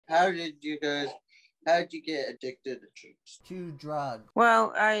how did you get addicted to drugs?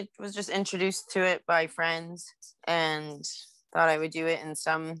 Well, I was just introduced to it by friends and thought I would do it. And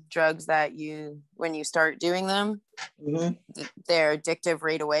some drugs that when you start doing them, they're addictive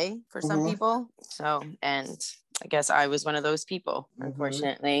right away for some people. So, and I guess I was one of those people,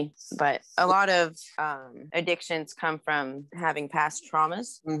 unfortunately. But a lot of addictions come from having past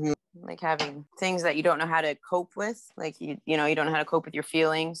traumas. Like having things that you don't know how to cope with, like you don't know how to cope with your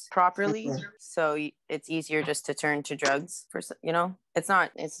feelings properly. So it's easier just to turn to drugs for, it's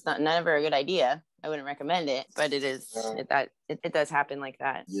not never a good idea. I wouldn't recommend it, but it is it does happen like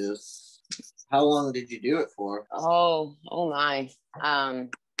that. Yes. How long did you do it for? Oh my.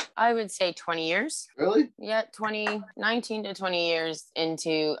 I would say 20 years. Really? Yeah, 19 to 20 years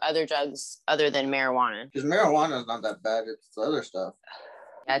into other drugs other than marijuana. Because marijuana is not that bad. It's the other stuff.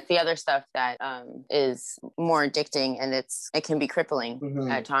 Yeah, it's the other stuff that is more addicting, and it can be crippling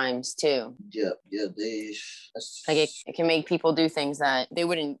at times too. Yeah. Like it can make people do things that they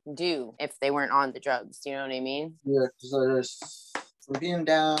wouldn't do if they weren't on the drugs. Do you know what I mean? Yeah, because from being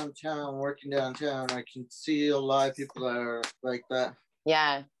downtown, working downtown, I can see a lot of people that are like that.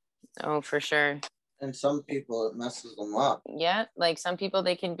 Yeah. Oh, for sure. And some people, it messes them up. Yeah, like some people,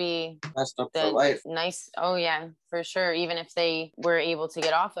 they can be messed up for life. Nice. Oh, yeah, for sure. Even if they were able to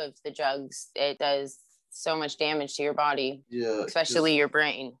get off of the drugs, it does so much damage to your body. Yeah. Especially your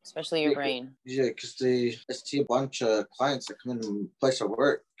brain. Yeah, because I see a bunch of clients that come into place of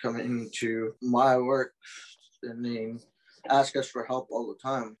work, come into my work, and they ask us for help all the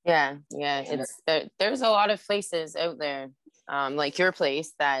time. Yeah. There's a lot of places out there, like your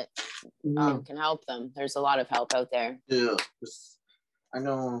place, that can help them. There's a lot of help out there. Yeah, I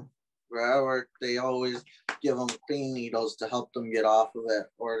know where I work, they always give them clean needles to help them get off of it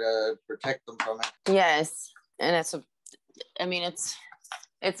or to protect them from it. Yes, and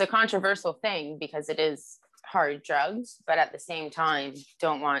it's a controversial thing because it is hard drugs, but at the same time,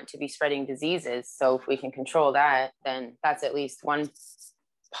 don't want to be spreading diseases. So if we can control that, then that's at least one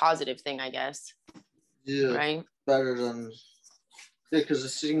positive thing, I guess. Yeah, right. Better than. Yeah, because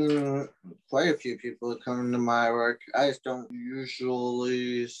I've seen quite a few people come into my work. I just don't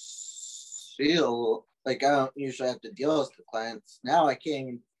usually feel like I don't usually have to deal with the clients. Now I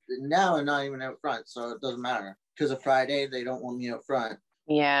can't. Now I'm not even out front, so it doesn't matter. Because of Friday, they don't want me out front.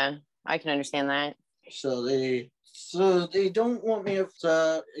 Yeah, I can understand that. So they don't want me up.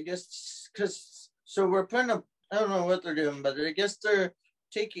 I guess so we're putting up. I don't know what they're doing, but I guess they're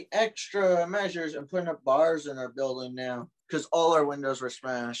taking extra measures and putting up bars in our building now. Because all our windows were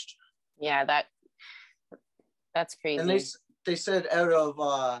smashed. Yeah, that's crazy. And they said out of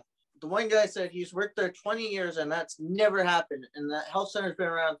the one guy said he's worked there 20 years and that's never happened. And that health center's been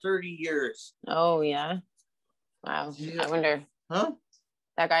around 30 years. Oh yeah. Wow. Yeah. I wonder. Huh?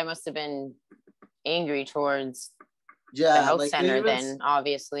 That guy must have been angry towards the health center then,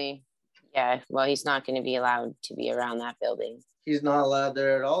 obviously. Yeah. Well, he's not going to be allowed to be around that building. He's not allowed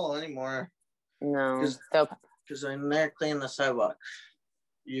there at all anymore. No. Because I'm there cleaning the sidewalk,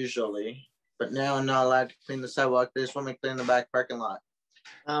 usually. But now I'm not allowed to clean the sidewalk. They just want me to clean the back parking lot.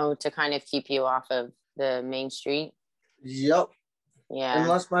 Oh, to kind of keep you off of the main street? Yep. Yeah.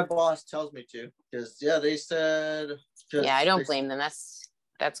 Unless my boss tells me to. Because, they said... Yeah, I don't blame them.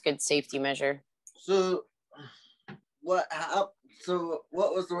 That's good safety measure. So, what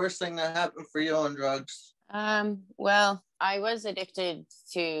was the worst thing that happened for you on drugs? Well, I was addicted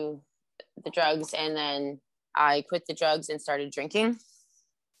to the drugs, and then I quit the drugs and started drinking.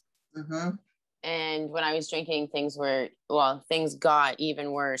 And when I was drinking, things got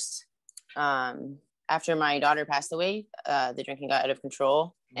even worse. After my daughter passed away, the drinking got out of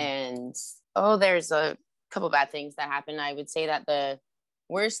control. And, there's a couple bad things that happened. I would say that the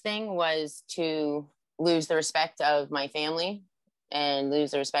worst thing was to lose the respect of my family and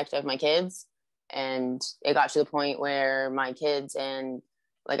lose the respect of my kids. And it got to the point where my kids and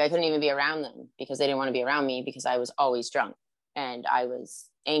I couldn't even be around them because they didn't want to be around me because I was always drunk and I was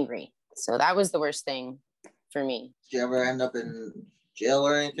angry. So that was the worst thing for me. Did you ever end up in jail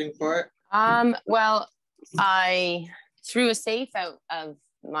or anything for it? Well, I threw a safe out of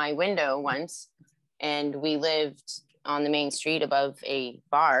my window once, and we lived on the main street above a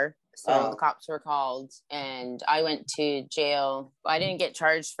bar. So the cops were called and I went to jail. I didn't get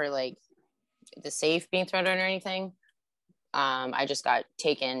charged for the safe being thrown out or anything. I just got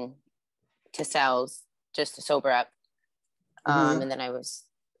taken to cells just to sober up. And then I was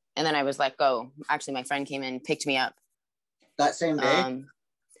let go. Actually, my friend came in and picked me up. That same day?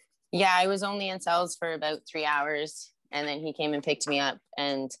 Yeah, I was only in cells for about 3 hours, and then he came and picked me up.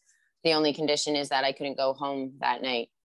 And the only condition is that I couldn't go home that night.